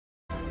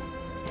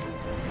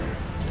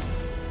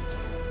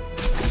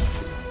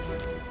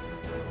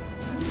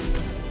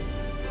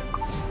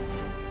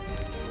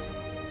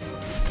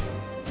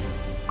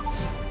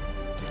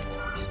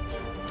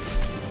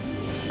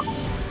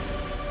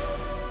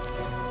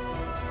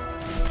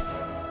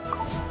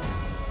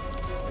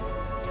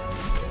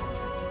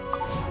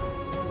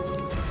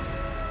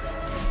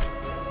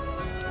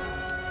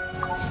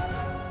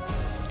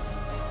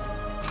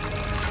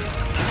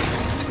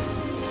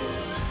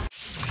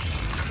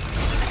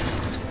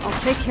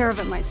take care of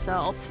it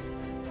myself.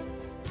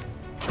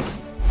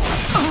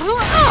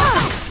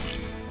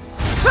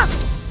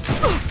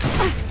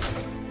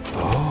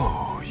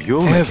 Oh,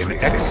 you'll make an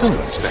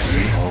excellent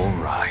specimen. All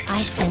right.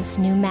 I sense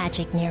new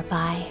magic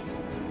nearby.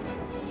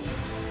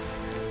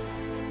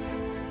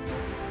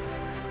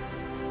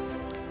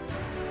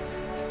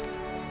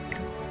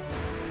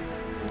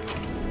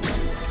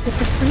 With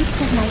the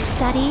fruits of my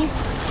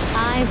studies,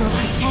 I will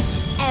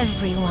protect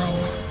everyone.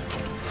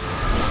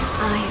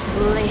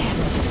 I've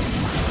lived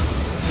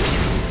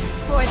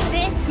for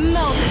this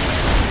moment.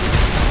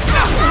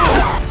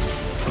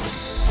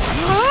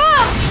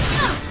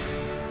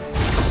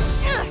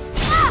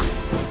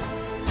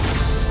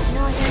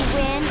 Northern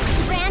wind,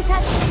 grant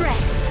us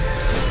strength.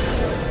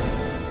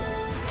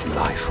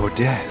 Life or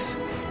death.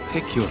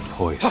 Pick your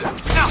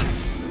poison.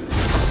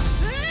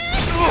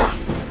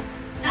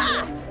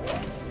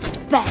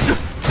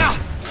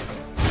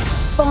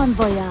 Bon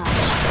voyage.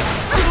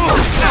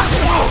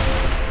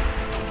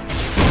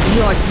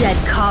 Your dead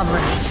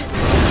comrades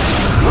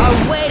are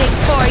waiting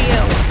for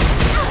you.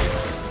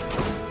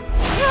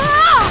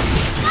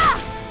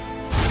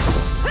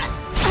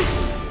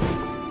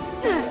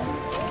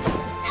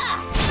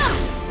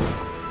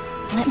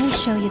 Let me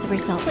show you the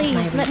results of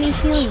my research. Please, let me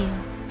heal you.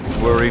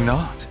 Worry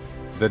not.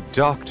 The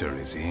doctor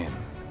is in.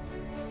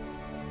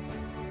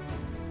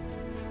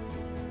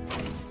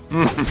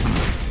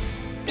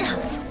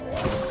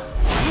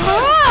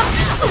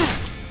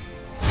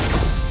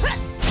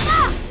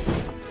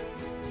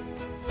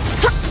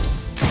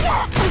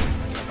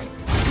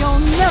 You'll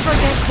never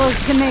get close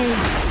to me.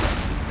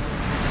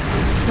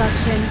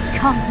 Such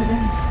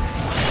incompetence.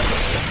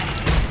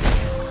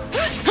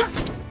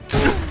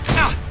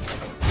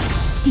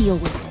 Deal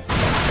with it.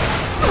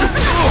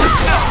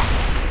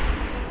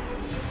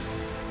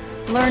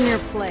 Learn your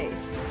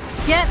place.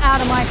 Get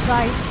out of my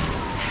sight.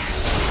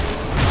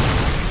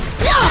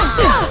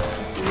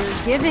 You're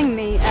giving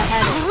me a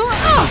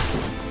headache.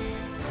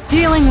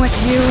 Dealing with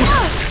you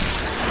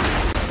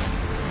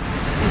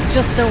is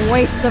just a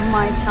waste of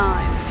my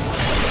time.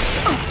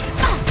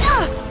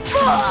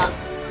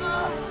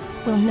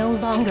 Will no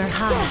longer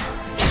hide.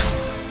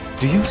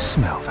 Do you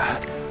smell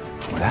that?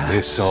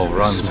 This all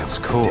runs its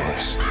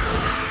course.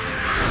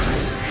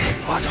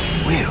 What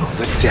will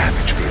the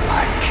damage be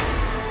like?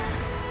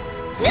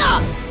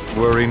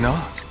 Worry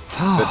not.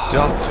 The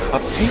doctor, a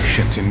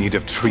patient in need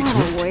of treatment.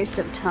 What a waste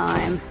of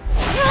time.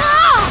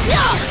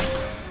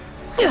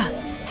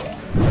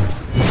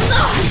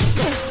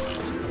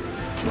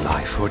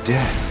 Life or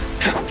death.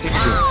 Pick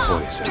your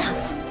poison.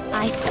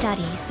 I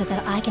study so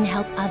that I can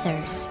help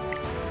others.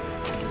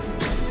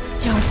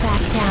 Don't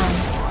back down.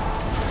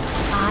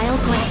 I'll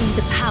grant you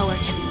the power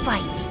to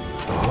fight.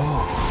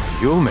 Oh,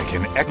 you'll make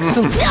an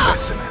excellent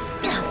specimen.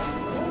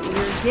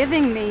 You're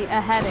giving me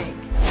a headache.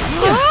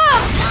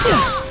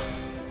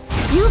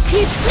 You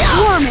keep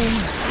swarming.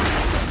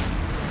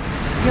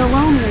 You'll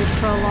only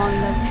prolong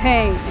the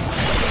pain.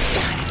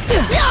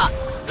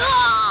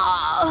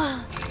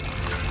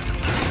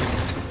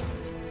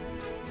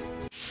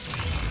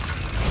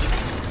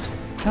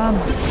 Come,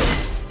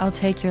 I'll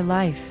take your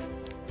life.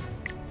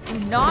 Do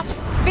not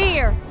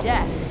fear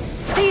death.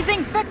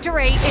 Seizing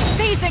victory is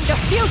seizing the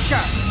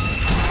future.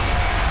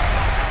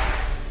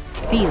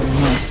 Feel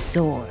my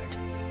sword.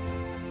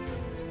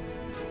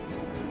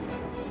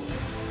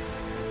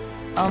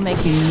 I'll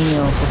make you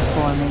kneel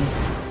before me.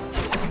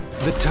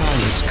 The time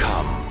has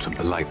come to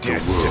blight the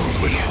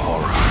world with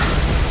horror.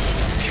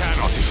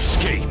 Cannot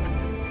escape.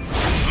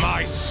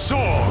 My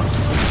sword!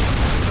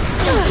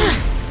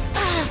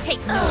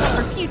 Take note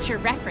for future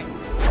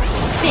reference.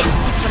 This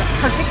is what a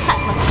perfect cut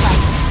looks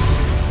like.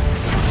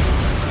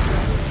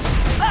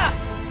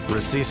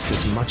 Resist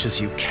as much as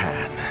you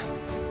can.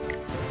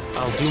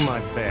 I'll do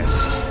my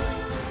best.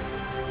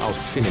 I'll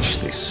finish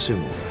this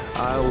soon.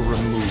 I'll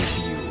remove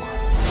you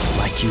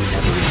like you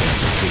never even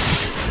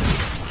existed.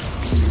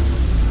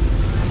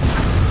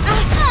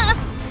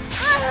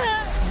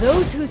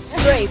 Those who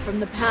stray from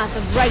the path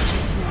of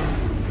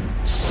righteousness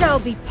shall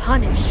be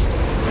punished.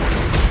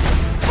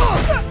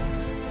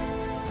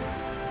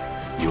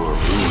 Your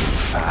ruin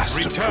fast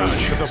approaches. Return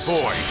to the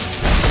void.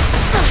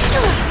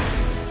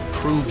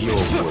 Prove your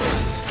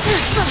worth.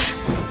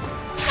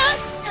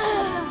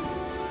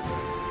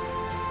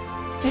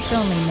 It's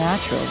only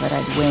natural that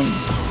I'd win.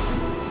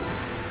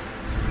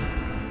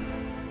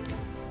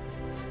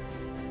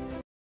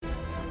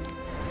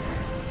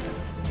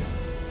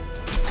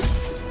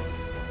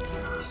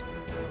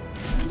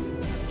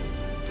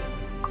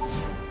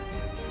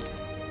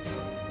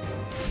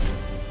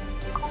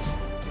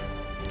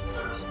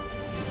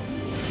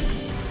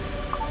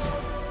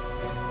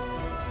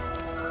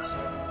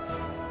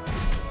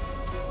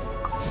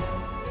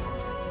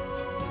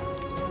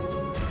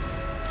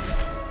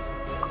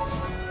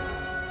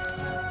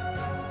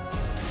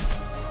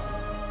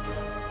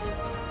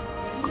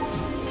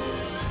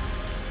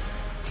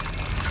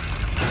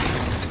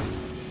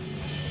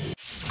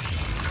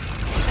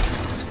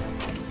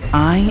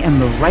 I am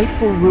the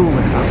rightful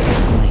ruler of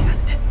this land.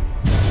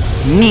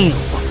 Kneel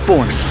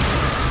before me.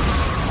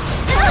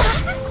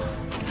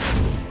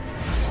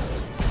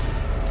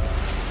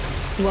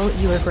 Won't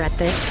you regret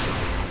this?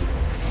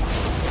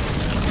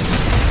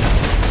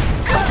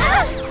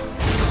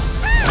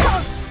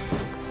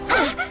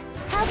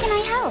 How can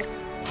I help?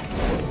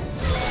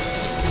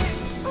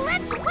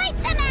 Let's wipe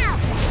them out!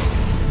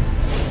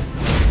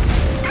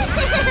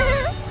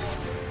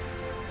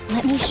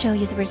 Let me show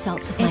you the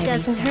results of my research. It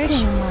doesn't hurt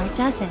anymore,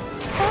 does it?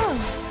 Oh,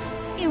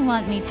 you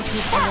want me to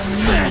keep your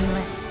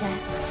meaningless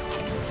death?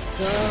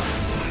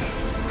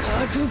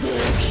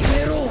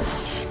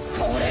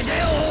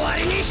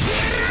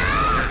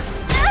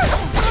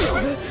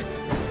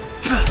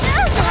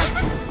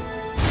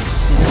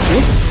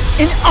 This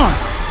in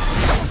honor.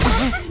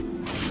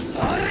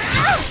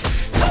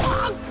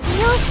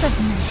 You'll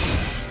submit.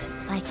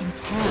 I can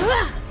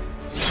tell.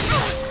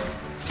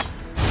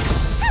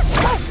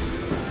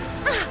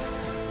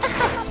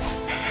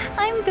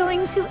 I'm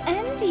going to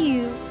end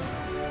you.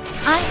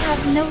 I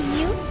have no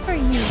use for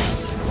you.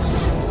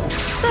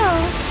 So,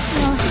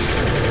 you'll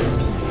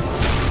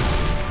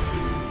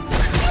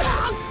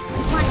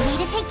Want me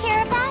to take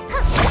care of that?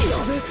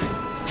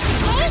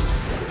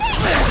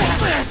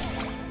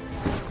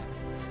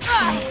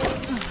 I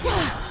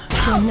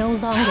will no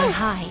longer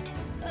hide.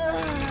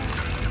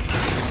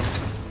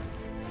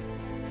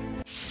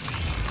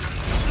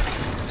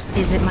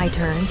 Is it my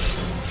turn?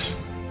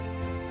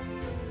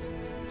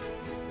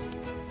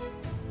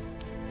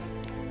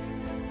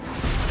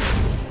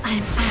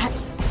 I'm at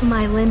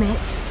my limit.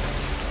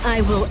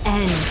 I will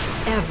end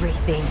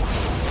everything.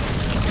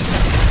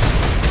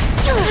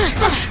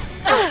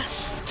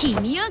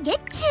 君をゲッ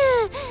チュ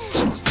ーきつ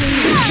いの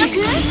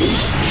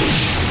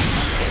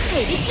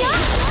エビション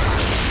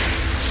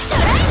ド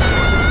ライバ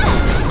ー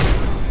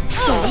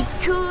トリッ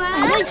クは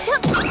よいしょお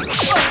っと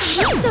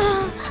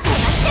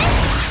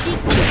びっ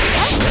くりした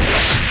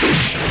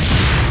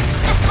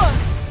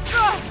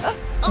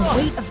The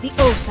weight of the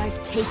oath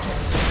I've taken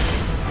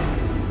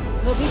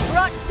will be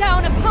brought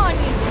down upon you.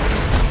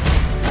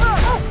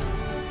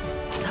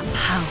 The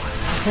power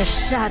of the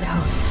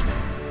shadows.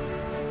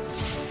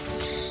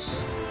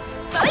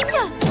 バイト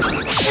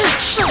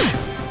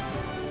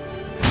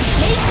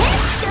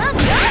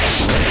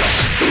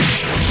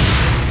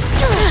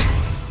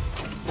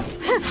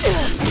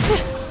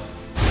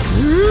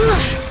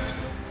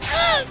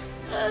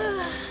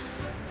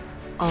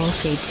All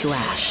fade to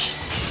ash,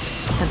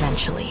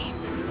 eventually.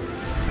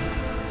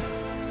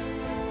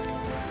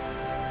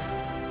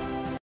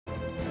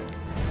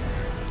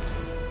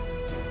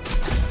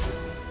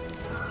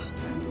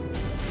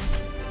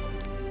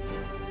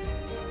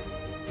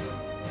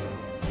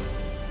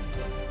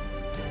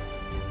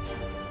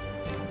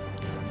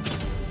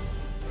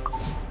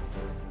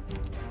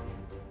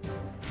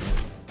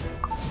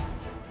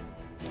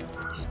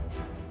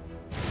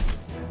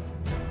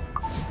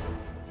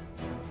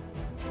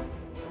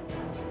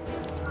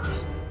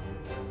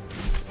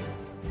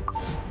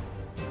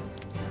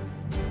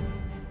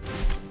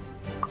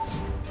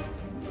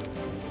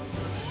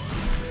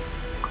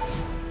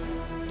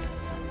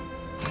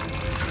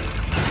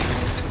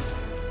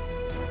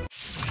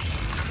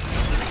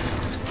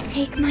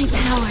 Take my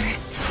power.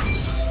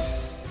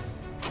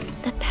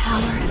 The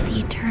power of the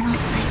eternal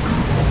cycle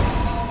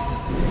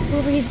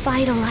will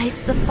revitalize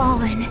the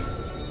fallen.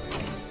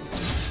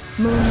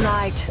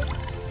 Moonlight.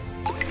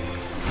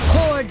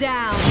 Pour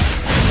down.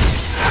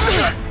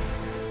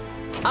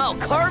 I'll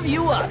carve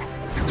you up.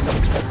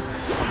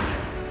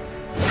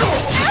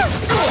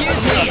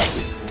 Excuse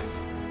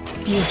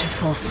me.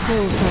 Beautiful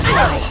silver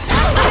light.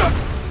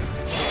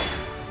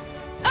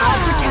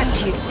 I'll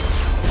protect you.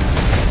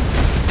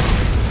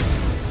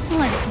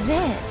 What's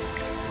this?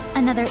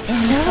 Another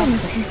insult.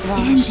 Those who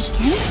stand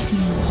against me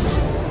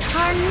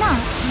Are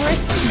not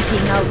worth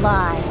keeping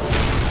alive.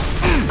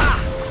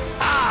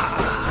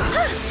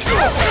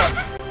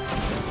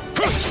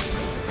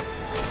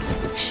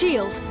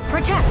 Shield,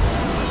 protect.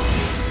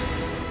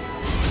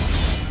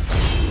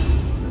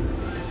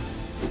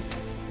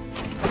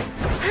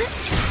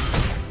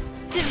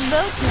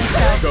 Devote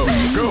yourself. Go,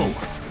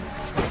 go!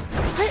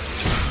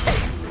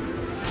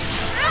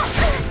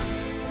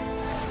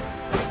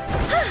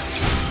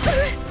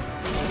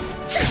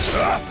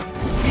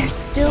 There's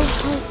still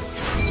hope.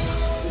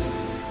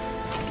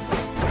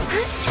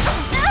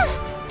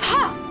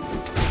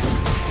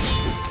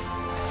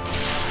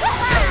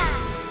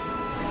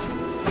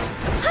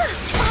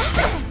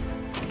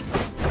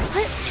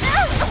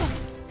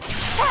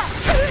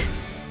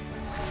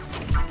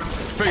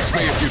 Face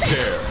me if you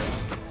dare.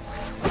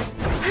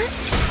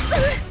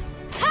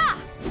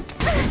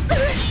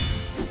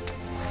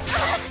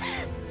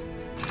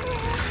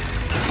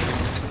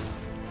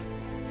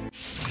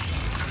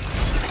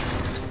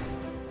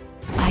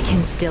 I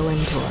can still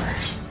endure.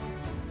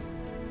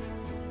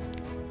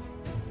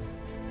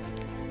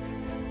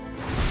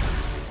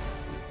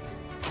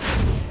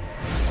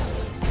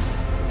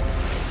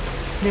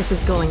 This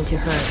is going to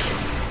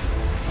hurt.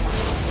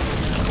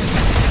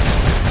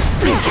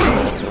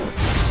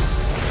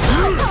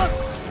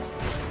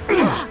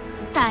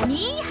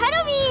 Funny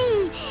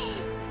Halloween!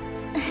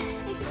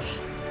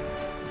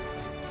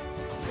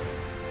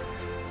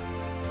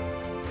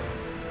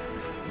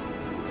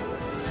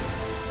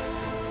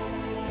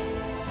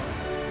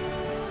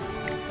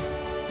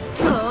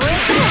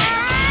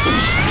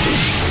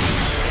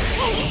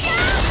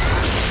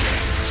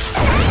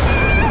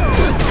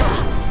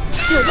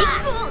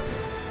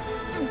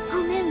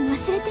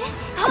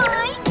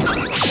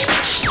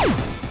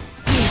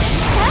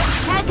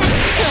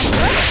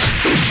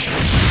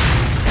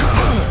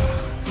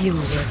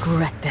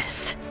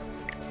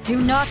 Do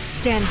not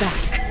stand back.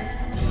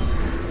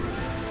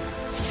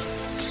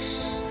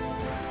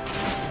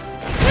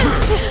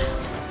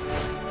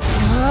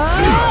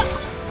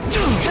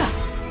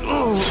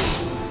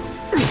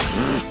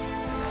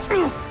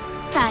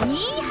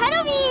 Funny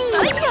Halloween!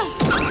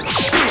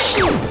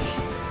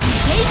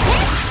 Hey,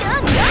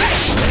 don't go!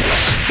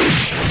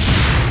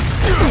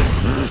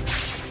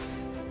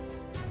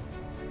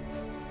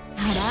 あ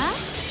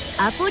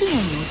ら、アポリオンに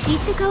陥っ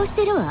た顔し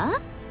てる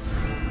わ。